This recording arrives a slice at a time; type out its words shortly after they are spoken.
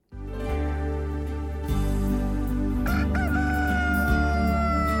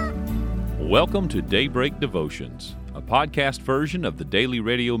Welcome to Daybreak Devotions, a podcast version of the daily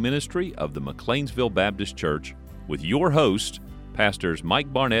radio ministry of the McLeansville Baptist Church with your hosts, Pastors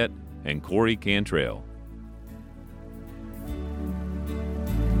Mike Barnett and Corey Cantrell.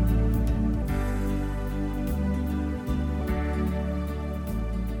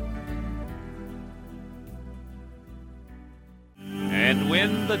 And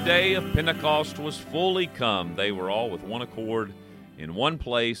when the day of Pentecost was fully come, they were all with one accord in one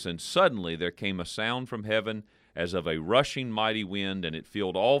place, and suddenly there came a sound from heaven as of a rushing mighty wind, and it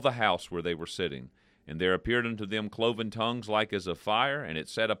filled all the house where they were sitting. And there appeared unto them cloven tongues like as of fire, and it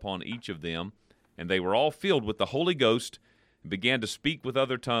sat upon each of them. And they were all filled with the Holy Ghost, and began to speak with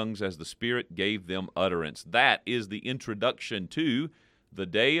other tongues as the Spirit gave them utterance. That is the introduction to the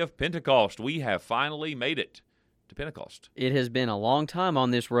day of Pentecost. We have finally made it to Pentecost. It has been a long time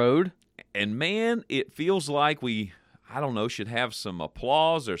on this road. And man, it feels like we, should have some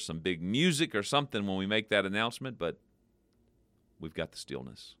applause or some big music or something when we make that announcement, but we've got the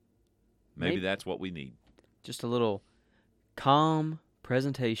stillness. Maybe that's what we need. Just a little calm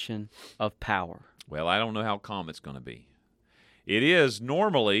presentation of power. Well, I don't know how calm it's going to be. It is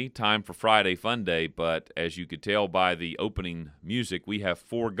normally time for Friday Fun Day, but as you could tell by the opening music, we have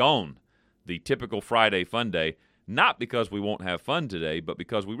foregone the typical Friday Fun Day, not because we won't have fun today, but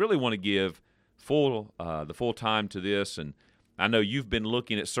because we really want to give the full time to this. And I know you've been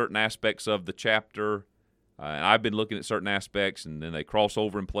looking at certain aspects of the chapter, and I've been looking at certain aspects, and then they cross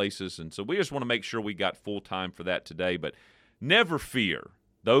over in places. And so we just want to make sure we got full time for that today. But never fear,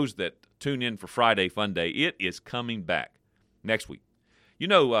 those that tune in for Friday Fun Day, it is coming back next week.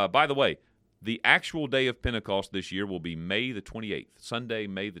 By the way, the actual day of Pentecost this year will be May the 28th, Sunday,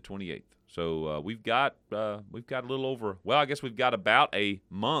 May the 28th. So we've got a little over, I guess we've got about a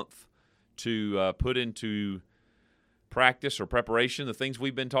month to put into practice or preparation the things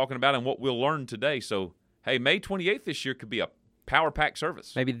we've been talking about and what we'll learn today. So, hey, May 28th this year could be a power-packed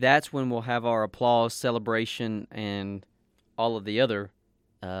service. Maybe that's when we'll have our applause, celebration, and all of the other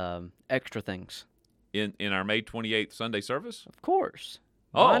extra things. In our May 28th Sunday service? Of course.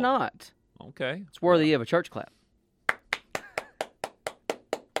 Why not? Okay. It's worthy of a church clap. I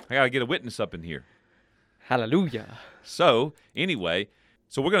got to get a witness up in here. Hallelujah. So, anyway,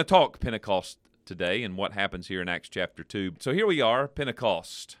 we're going to talk Pentecost today and what happens here in Acts chapter 2. So here we are,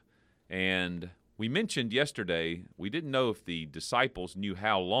 Pentecost. And we mentioned yesterday, we didn't know if the disciples knew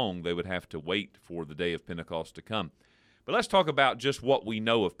how long they would have to wait for the day of Pentecost to come. But let's talk about just what we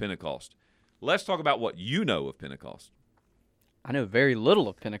know of Pentecost. Let's talk about what you know of Pentecost. I know very little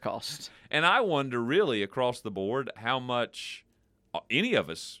of Pentecost. And I wonder really across the board how much any of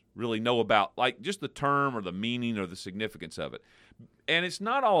us really know about, like, just the term or the meaning or the significance of it. And it's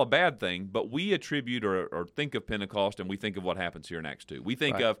not all a bad thing, but we attribute or think of Pentecost and we think of what happens here in Acts 2. We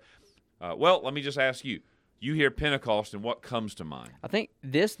think of, let me just ask you, you hear Pentecost and what comes to mind? I think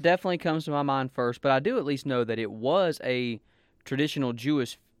this definitely comes to my mind first, but I do at least know that it was a traditional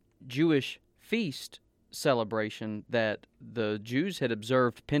Jewish feast celebration that the Jews had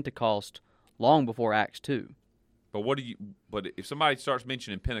observed Pentecost long before Acts 2. But if somebody starts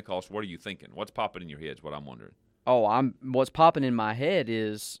mentioning Pentecost, what are you thinking? What's popping in your head is what I'm wondering. What's popping in my head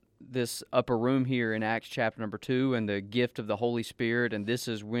is this upper room here in Acts chapter number 2 and the gift of the Holy Spirit, and this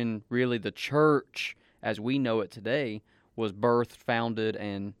is when really the church, as we know it today, was birthed, founded,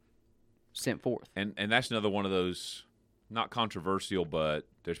 and sent forth. And that's another one of those, not controversial, but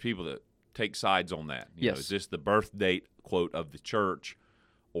there's people that take sides on that. Yes. Is this the birth date, quote, of the church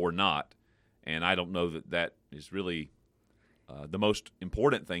or not? And I don't know that is really the most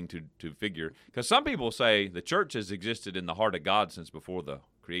important thing to figure. Because some people say the church has existed in the heart of God since before the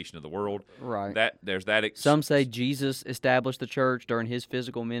creation of the world. Right. Some say Jesus established the church during his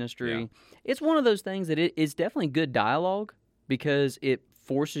physical ministry. Yeah. It's one of those things that it's definitely good dialogue because it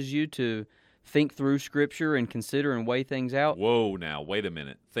forces you to think through Scripture and consider and weigh things out. Whoa, now, wait a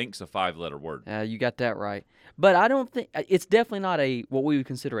minute. Think's a 5-letter word. You got that right. But I don't think it's definitely not what we would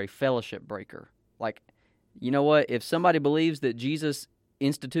consider a fellowship breaker. Like, you know what? If somebody believes that Jesus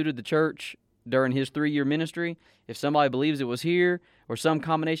instituted the church during his 3-year ministry, if somebody believes it was here or some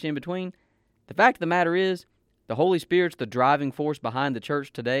combination in between, the fact of the matter is the Holy Spirit's the driving force behind the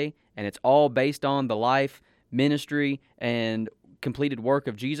church today, and it's all based on the life, ministry, and completed work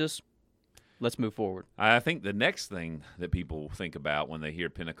of Jesus. Let's move forward. I think the next thing that people think about when they hear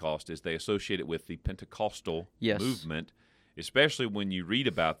Pentecost is they associate it with the Pentecostal movement, especially when you read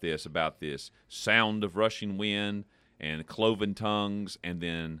about this sound of rushing wind and cloven tongues, and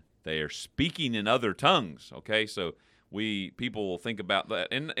then they are speaking in other tongues. Okay, so people will think about that,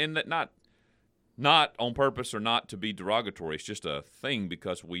 and that not Not on purpose or not to be derogatory. It's just a thing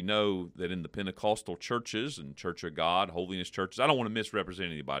because we know that in the Pentecostal churches and Church of God, Holiness churches, I don't want to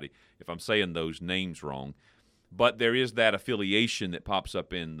misrepresent anybody if I'm saying those names wrong, but there is that affiliation that pops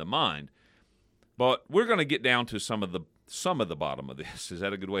up in the mind. But we're going to get down to some of the bottom of this. Is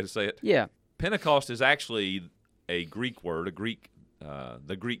that a good way to say it? Yeah. Pentecost is actually a Greek word,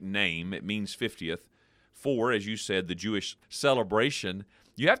 the Greek name. It means 50th. For, as you said, the Jewish celebration.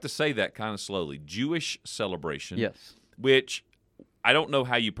 You have to say that kind of slowly. Jewish celebration. Yes. Which I don't know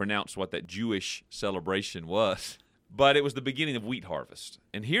how you pronounce what that Jewish celebration was, but it was the beginning of wheat harvest.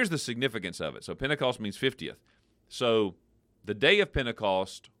 And here's the significance of it. So Pentecost means 50th. So the day of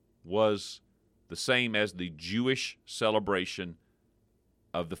Pentecost was the same as the Jewish celebration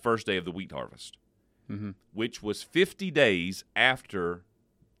of the first day of the wheat harvest, which was 50 days after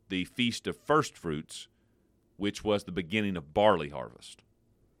the Feast of First Fruits, which was the beginning of barley harvest.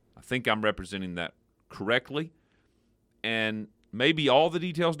 I think I'm representing that correctly, and maybe all the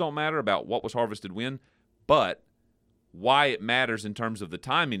details don't matter about what was harvested when, but why it matters in terms of the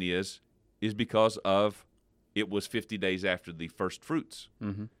timing is because of it was 50 days after the first fruits.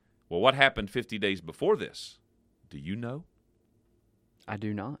 Mm-hmm. Well, what happened 50 days before this? Do you know? I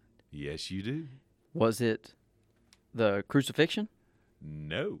do not. Yes, you do. Was it the crucifixion?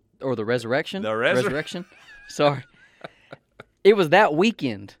 No. Or the resurrection? The resurrection? Sorry. It was that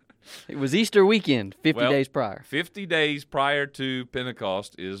weekend. It was Easter weekend, 50 days prior. 50 days prior to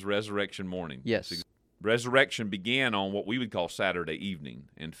Pentecost is resurrection morning. Yes. Resurrection began on what we would call Saturday evening.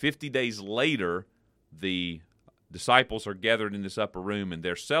 And 50 days later, the disciples are gathered in this upper room, and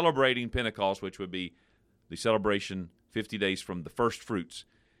they're celebrating Pentecost, which would be the celebration 50 days from the first fruits.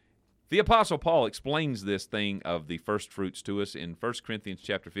 The Apostle Paul explains this thing of the first fruits to us in 1 Corinthians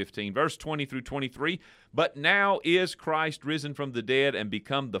chapter 15, verse 20 through 23. But now is Christ risen from the dead and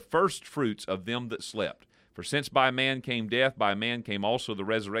become the first fruits of them that slept. For since by man came death, by man came also the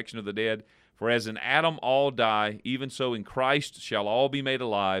resurrection of the dead. For as in Adam all die, even so in Christ shall all be made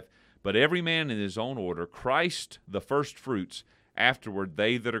alive. But every man in his own order, Christ the first fruits, afterward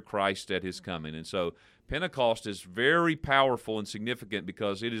they that are Christ at his coming. And so Pentecost is very powerful and significant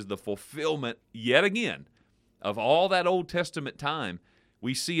because it is the fulfillment, yet again, of all that Old Testament time.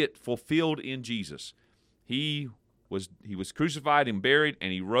 We see it fulfilled in Jesus. He was crucified and buried,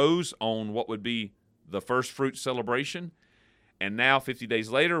 and he rose on what would be the first fruit celebration. And now, 50 days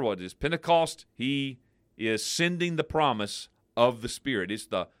later, what is Pentecost? He is sending the promise of the Spirit. It's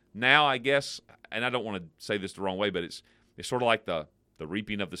the now, I guess, and I don't want to say this the wrong way, but it's sort of like the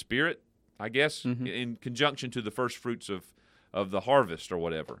reaping of the Spirit, I guess, in conjunction to the first fruits of the harvest or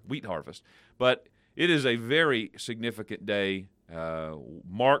whatever, wheat harvest. But it is a very significant day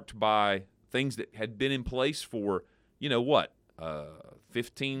marked by things that had been in place for,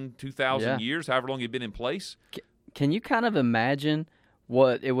 2,000 years, however long it had been in place. Can you kind of imagine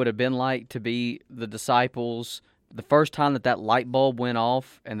what it would have been like to be the disciples the first time that light bulb went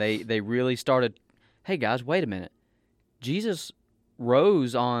off and they really started, hey guys, wait a minute. Jesus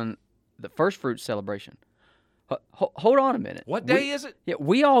rose on the first fruit celebration. Hold on a minute. What day is it? Yeah,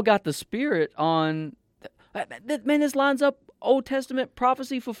 we all got the Spirit on. Man, this lines up Old Testament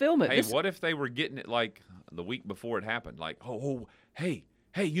prophecy fulfillment. Hey, what if they were getting it like the week before it happened? Like, hey,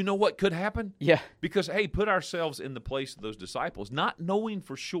 you know what could happen? Yeah. Because, hey, put ourselves in the place of those disciples, not knowing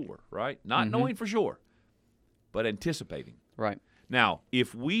for sure, right? Not knowing for sure, but anticipating. Right. Now,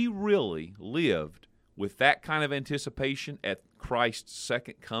 if we really lived with that kind of anticipation at Christ's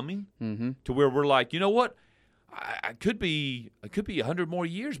second coming, to where we're like, you know what, it could be 100 more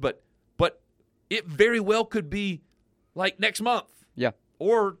years, but it very well could be like next month,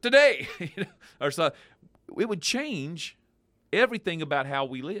 or today, or so. It would change everything about how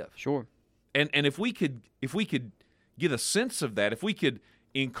we live. Sure. And if we could get a sense of that, if we could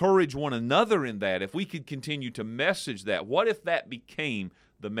encourage one another in that, if we could continue to message that, what if that became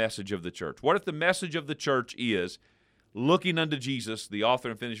the message of the church? What if the message of the church is looking unto Jesus, the author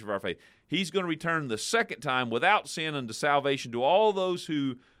and finisher of our faith? He's going to return the second time without sin unto salvation to all those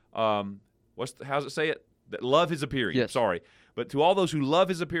who, how's it say it? That love his appearing. Yes. Sorry. But to all those who love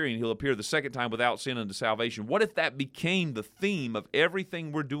his appearing, he'll appear the second time without sin unto salvation. What if that became the theme of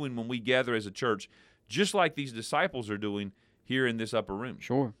everything we're doing when we gather as a church, just like these disciples are doing here in this upper room?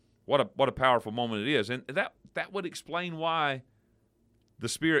 Sure. What a powerful moment it is. And that would explain why the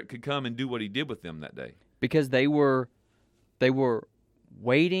Spirit could come and do what he did with them that day. Because they were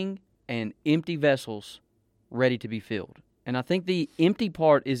waiting and empty vessels ready to be filled. And I think the empty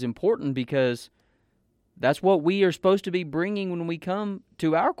part is important because that's what we are supposed to be bringing when we come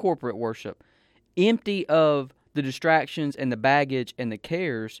to our corporate worship. Empty of the distractions and the baggage and the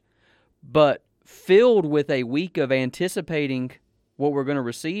cares, but filled with a week of anticipating what we're going to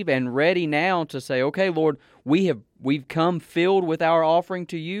receive and ready now to say, okay, Lord, we've come filled with our offering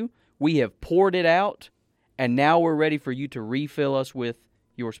to you. We have poured it out, and now we're ready for you to refill us with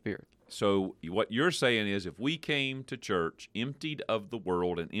your Spirit. So what you're saying is if we came to church emptied of the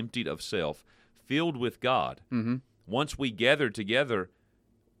world and emptied of self, filled with God, once we gathered together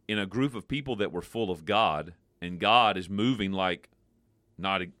in a group of people that were full of God, and God is moving like,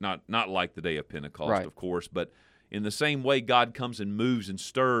 not like the day of Pentecost, right, of course, but in the same way God comes and moves and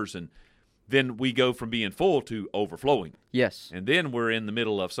stirs, and then we go from being full to overflowing. Yes. And then we're in the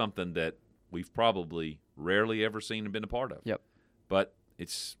middle of something that we've probably rarely ever seen and been a part of. Yep. But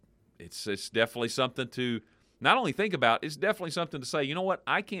it's definitely something to not only think about, it's definitely something to say, you know what,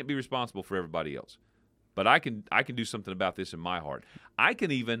 I can't be responsible for everybody else, but I can do something about this in my heart. I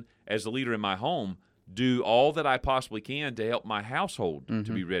can even, as the leader in my home, do all that I possibly can to help my household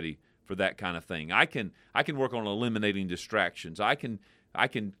to be ready for that kind of thing. I can work on eliminating distractions. I can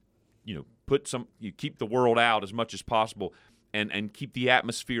keep the world out as much as possible and keep the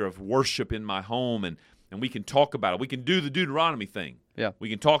atmosphere of worship in my home, and we can talk about it. We can do the Deuteronomy thing. Yeah. We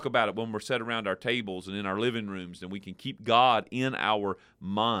can talk about it when we're set around our tables and in our living rooms, and we can keep God in our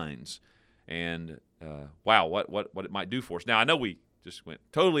minds. And wow, what it might do for us. Now, I know we just went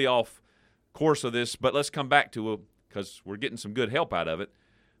totally off course of this, but let's come back to it because we're getting some good help out of it.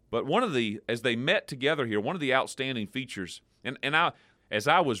 But as they met together here, one of the outstanding features, as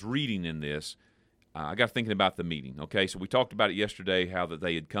I was reading in this, I got thinking about the meeting. Okay, so we talked about it yesterday, how that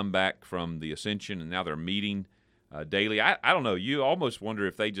they had come back from the ascension and now they're meeting daily. I don't know. You almost wonder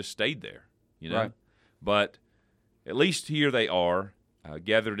if they just stayed there, Right. But at least here they are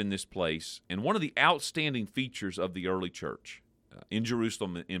gathered in this place. And one of the outstanding features of the early church, in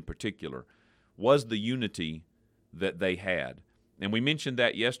Jerusalem in particular, was the unity that they had. And we mentioned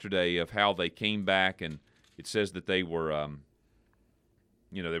that yesterday of how they came back, and it says that they were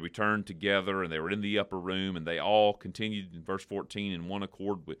they returned together, and they were in the upper room, and they all continued in verse 14 in one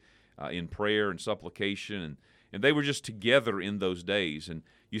accord with, in prayer and supplication, and they were just together in those days. And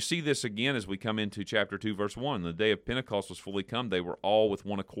you see this again as we come into chapter 2, verse 1. The day of Pentecost was fully come. They were all with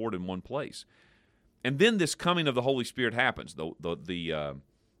one accord in one place. And then this coming of the Holy Spirit happens. The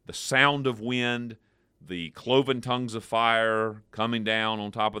sound of wind, the cloven tongues of fire coming down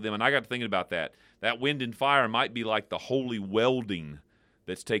on top of them. And I got to thinking about that. That wind and fire might be like the holy welding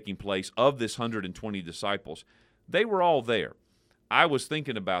that's taking place of this 120 disciples. They were all there. I was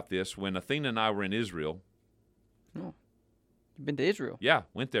thinking about this when Athena and I were in Israel. Oh, you've been to Israel? Yeah,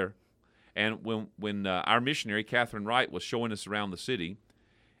 went there. And when our missionary, Catherine Wright, was showing us around the city,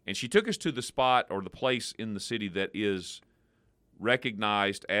 and she took us to the spot or the place in the city that is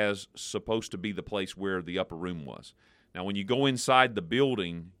recognized as supposed to be the place where the upper room was. Now, when you go inside the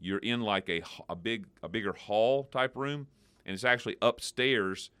building, you're in like a bigger hall type room, and it's actually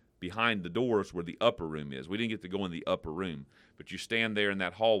upstairs behind the doors where the upper room is. We didn't get to go in the upper room, but you stand there in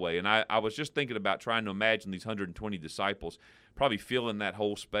that hallway. And I was just thinking about trying to imagine these 120 disciples probably filling that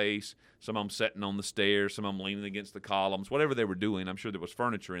whole space, some of them sitting on the stairs, some of them leaning against the columns, whatever they were doing. I'm sure there was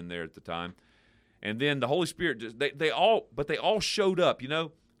furniture in there at the time. And then the Holy Spirit, they all showed up,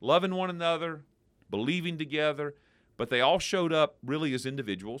 loving one another, believing together, but they all showed up really as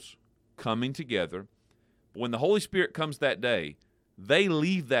individuals, coming together. But when the Holy Spirit comes that day, they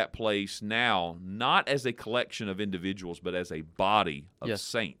leave that place now not as a collection of individuals, but as a body of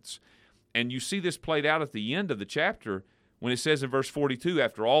saints. And you see this played out at the end of the chapter when it says in verse 42,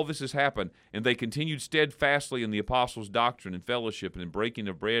 after all this has happened, and they continued steadfastly in the apostles' doctrine and fellowship and in breaking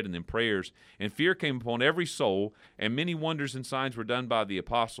of bread and in prayers, and fear came upon every soul, and many wonders and signs were done by the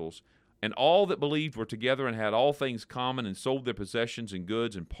apostles. And all that believed were together and had all things common, and sold their possessions and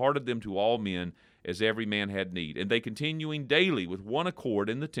goods, and parted them to all men, as every man had need. And they continuing daily with one accord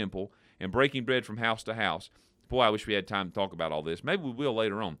in the temple, and breaking bread from house to house. Boy, I wish we had time to talk about all this. Maybe we will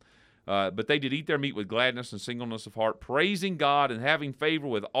later on. But they did eat their meat with gladness and singleness of heart, praising God and having favor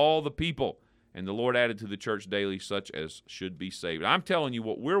with all the people. And the Lord added to the church daily such as should be saved. I'm telling you,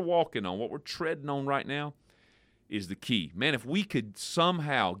 what we're walking on, what we're treading on right now, is the key. Man, if we could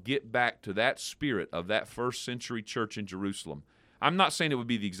somehow get back to that spirit of that first century church in Jerusalem, I'm not saying it would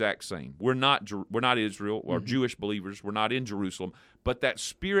be the exact same. We're not Israel or Jewish believers. We're not in Jerusalem. But that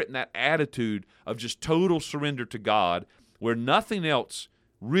spirit and that attitude of just total surrender to God, where nothing else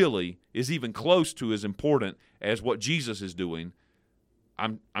really is even close to as important as what Jesus is doing,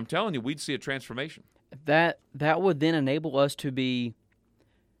 I'm telling you, we'd see a transformation. That would then enable us to be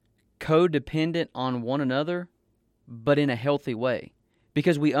codependent on one another, but in a healthy way.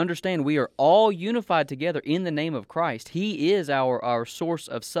 Because we understand we are all unified together in the name of Christ. He is our source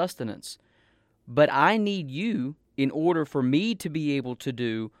of sustenance. but I need you in order for me to be able to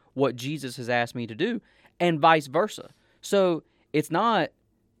do what Jesus has asked me to do, and vice versa. So it's not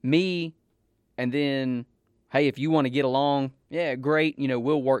me and then, hey, if you want to get along, yeah, great,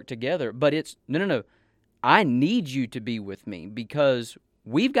 we'll work together. But it's, no. I need you to be with me because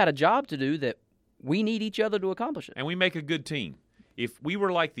we've got a job to do that we need each other to accomplish it. And we make a good team. If we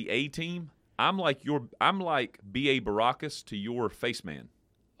were like the A team, I'm like B.A. Baracus to your face man.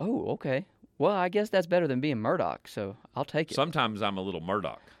 Oh, okay. Well, I guess that's better than being Murdoch, so I'll take it. Sometimes I'm a little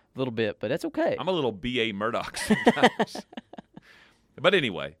Murdoch. A little bit, but that's okay. I'm a little B.A. Murdoch sometimes. But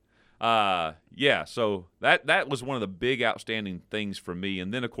anyway, so that was one of the big outstanding things for me.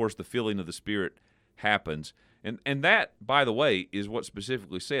 And then, of course, the filling of the Spirit happens. And that, by the way, is what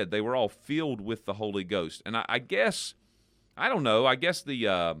specifically said. They were all filled with the Holy Ghost. And I guess, I don't know, I guess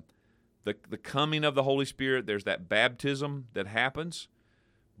the coming of the Holy Spirit, there's that baptism that happens.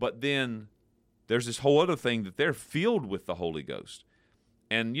 But then there's this whole other thing that they're filled with the Holy Ghost.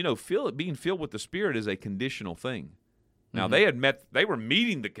 And, being filled with the Spirit is a conditional thing. Now, they were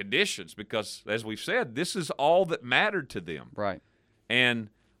meeting the conditions because, as we've said, this is all that mattered to them. Right. And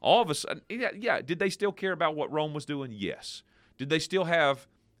all of a sudden, did they still care about what Rome was doing? Yes. Did they still have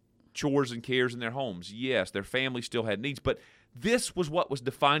chores and cares in their homes? Yes. Their family still had needs. But this was what was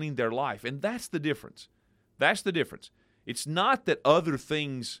defining their life, and that's the difference. That's the difference. It's not that other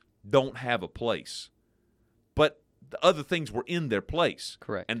things don't have a place, but the other things were in their place.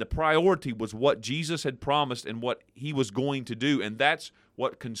 Correct. And the priority was what Jesus had promised and what he was going to do, and that's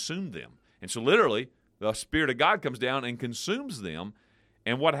what consumed them. And so literally, the Spirit of God comes down and consumes them,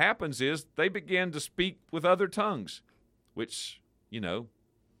 and what happens is they begin to speak with other tongues, which,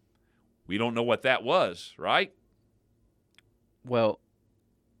 we don't know what that was, right? Well,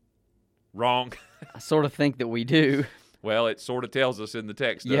 wrong. I sort of think that we do. Well, it sort of tells us in the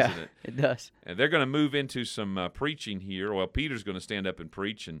text, doesn't it? It does. And they're going to move into some preaching here. Well, Peter's going to stand up and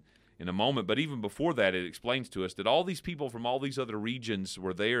preach in a moment. But even before that, it explains to us that all these people from all these other regions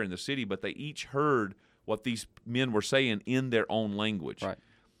were there in the city, but they each heard what these men were saying in their own language. Right.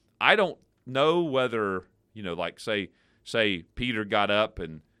 I don't know whether, say Peter got up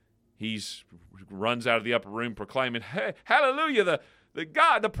and runs out of the upper room proclaiming, "Hey, hallelujah,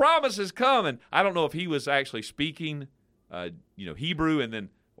 the promise has come." And I don't know if he was actually speaking Hebrew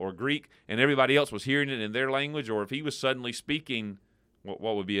or Greek, and everybody else was hearing it in their language, or if he was suddenly speaking, what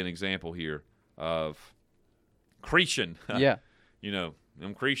would be an example here of Cretan? Yeah.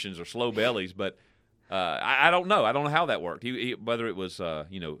 Them Cretans are slow bellies, but I don't know. I don't know how that worked. Whether it was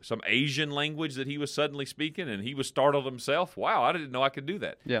some Asian language that he was suddenly speaking, and he was startled himself. Wow, I didn't know I could do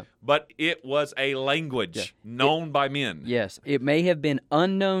that. Yeah. But it was a language known by men. Yes, it may have been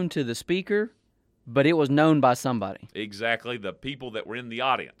unknown to the speaker, but it was known by somebody. Exactly, the people that were in the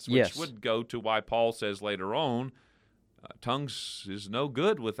audience, which would go to why Paul says later on, tongues is no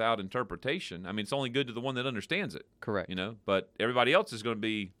good without interpretation. I mean, it's only good to the one that understands it. Correct. But everybody else is going to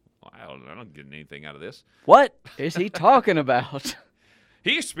be, I don't get anything out of this. What is he talking about?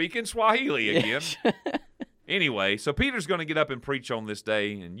 He's speaking Swahili again. Anyway, so Peter's going to get up and preach on this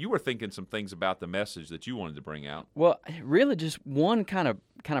day, and you were thinking some things about the message that you wanted to bring out. Well, really just one kind of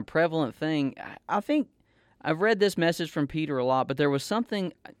prevalent thing. I think I've read this message from Peter a lot, but there was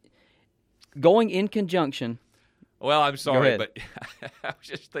something going in conjunction. Well, I'm sorry, but I was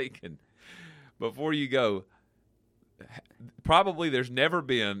just thinking, before you go, probably there's never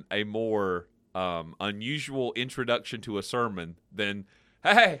been a more unusual introduction to a sermon than,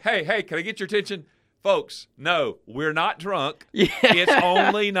 hey, can I get your attention? Folks, no, we're not drunk. Yeah. It's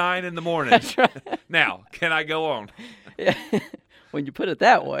only 9 in the morning. That's right. Now, can I go on? Yeah. When you put it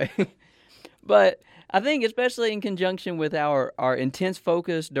that way. But I think especially in conjunction with our intense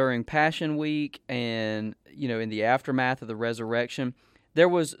focus during Passion Week and, in the aftermath of the resurrection, there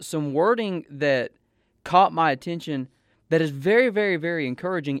was some wording that caught my attention that is very, very, very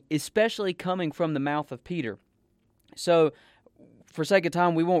encouraging, especially coming from the mouth of Peter. So, for sake of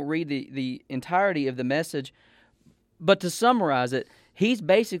time, we won't read the entirety of the message, but to summarize it, he's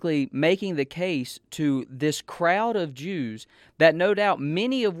basically making the case to this crowd of Jews that no doubt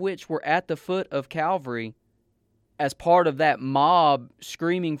many of which were at the foot of Calvary as part of that mob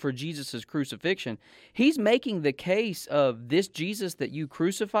screaming for Jesus' crucifixion. He's making the case of this Jesus that you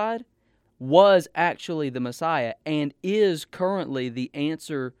crucified was actually the Messiah and is currently the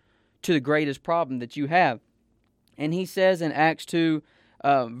answer to the greatest problem that you have. And he says in Acts 2,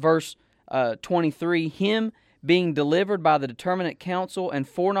 verse 23, "Him being delivered by the determinate counsel and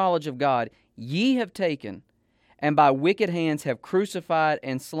foreknowledge of God, ye have taken, and by wicked hands have crucified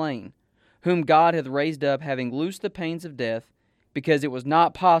and slain, whom God hath raised up, having loosed the pains of death, because it was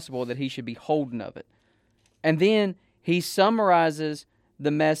not possible that he should be holden of it. And then he summarizes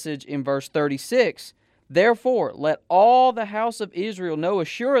the message in verse 36. Therefore, let all the house of Israel know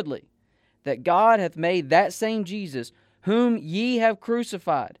assuredly that God hath made that same Jesus, whom ye have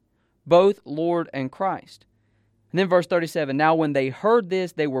crucified, both Lord and Christ. And then verse 37, now when they heard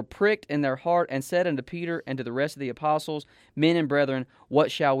this, they were pricked in their heart and said unto Peter and to the rest of the apostles, men and brethren,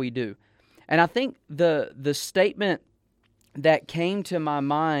 what shall we do? And I think the statement that came to my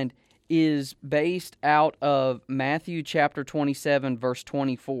mind is based out of Matthew chapter 27, verse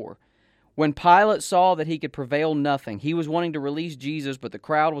 24. When Pilate saw that he could prevail nothing, he was wanting to release Jesus, but the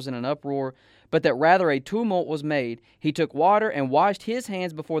crowd was in an uproar, but that rather a tumult was made, he took water and washed his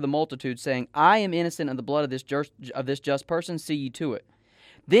hands before the multitude, saying, I am innocent of the blood of this just person, see ye to it.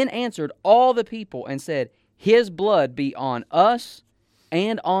 Then answered all the people and said, his blood be on us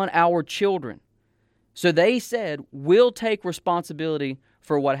and on our children. So they said, we'll take responsibility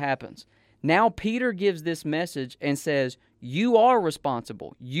for what happens. Now Peter gives this message and says, you are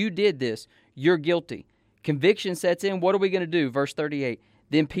responsible. You did this. You're guilty. Conviction sets in. What are we going to do? Verse 38.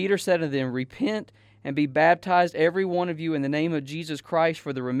 Then Peter said unto them, repent and be baptized every one of you in the name of Jesus Christ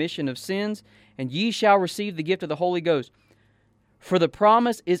for the remission of sins, and ye shall receive the gift of the Holy Ghost. For the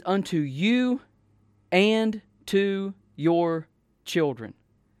promise is unto you and to your children.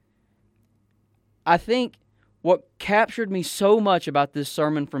 I think what captured me so much about this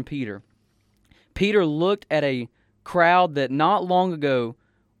sermon from Peter looked at a crowd that not long ago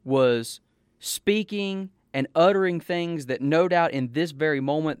was speaking and uttering things that no doubt in this very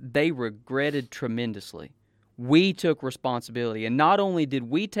moment they regretted tremendously. We took responsibility, and not only did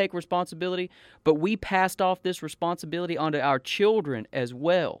we take responsibility, but we passed off this responsibility onto our children as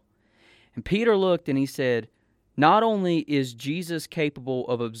well. And Peter looked and he said, not only is Jesus capable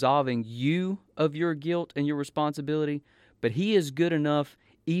of absolving you of your guilt and your responsibility, but he is good enough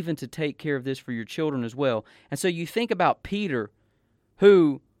even to take care of this for your children as well. And so you think about Peter,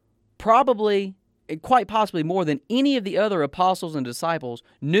 who probably, quite possibly more than any of the other apostles and disciples,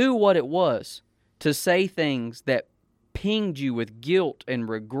 knew what it was to say things that pinged you with guilt and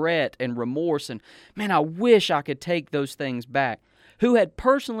regret and remorse and, man, I wish I could take those things back, who had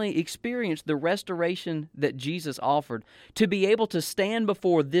personally experienced the restoration that Jesus offered, to be able to stand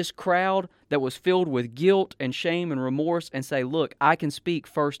before this crowd that was filled with guilt and shame and remorse and say, look, I can speak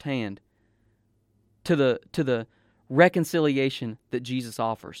firsthand to the reconciliation that Jesus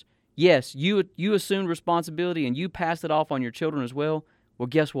offers. Yes, you assumed responsibility and you passed it off on your children as well. Well,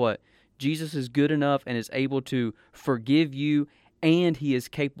 guess what? Jesus is good enough and is able to forgive you, and he is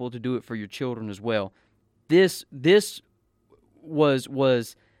capable to do it for your children as well. This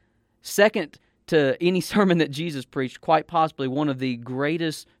was second to any sermon that Jesus preached, quite possibly one of the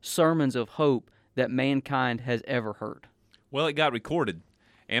greatest sermons of hope that mankind has ever heard. Well, it got recorded.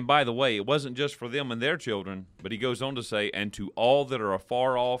 And by the way, it wasn't just for them and their children, but he goes on to say, and to all that are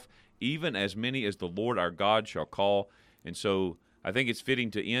afar off, even as many as the Lord our God shall call. And so I think it's fitting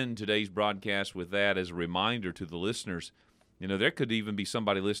to end today's broadcast with that as a reminder to the listeners. You know, there could even be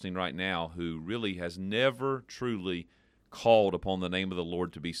somebody listening right now who really has never truly called upon the name of the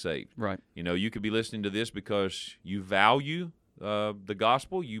Lord to be saved. Right. You know, you could be listening to this because you value the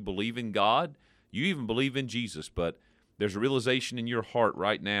gospel, you believe in God, you even believe in Jesus, but there's a realization in your heart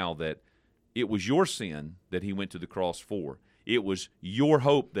right now that it was your sin that he went to the cross for. It was your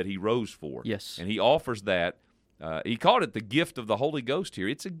hope that he rose for. Yes. And he offers that. He called it the gift of the Holy Ghost here.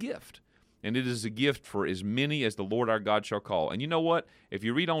 It's a gift. And it is a gift for as many as the Lord our God shall call. And you know what? If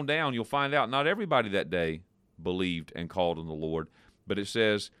you read on down, you'll find out not everybody that day believed and called on the Lord, but it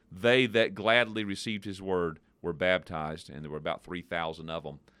says they that gladly received his word were baptized, and there were about 3,000 of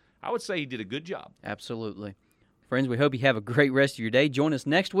them. I would say he did a good job. Absolutely. Friends, we hope you have a great rest of your day. Join us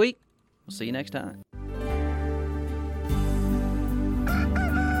next week. We'll see you next time.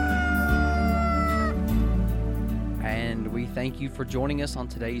 And we thank you for joining us on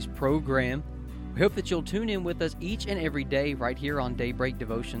today's program. We hope that you'll tune in with us each and every day right here on Daybreak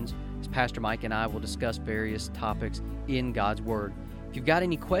Devotions, as Pastor Mike and I will discuss various topics in God's Word. If you've got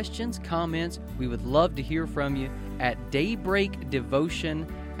any questions, comments, we would love to hear from you at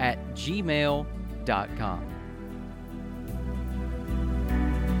daybreakdevotion@gmail.com.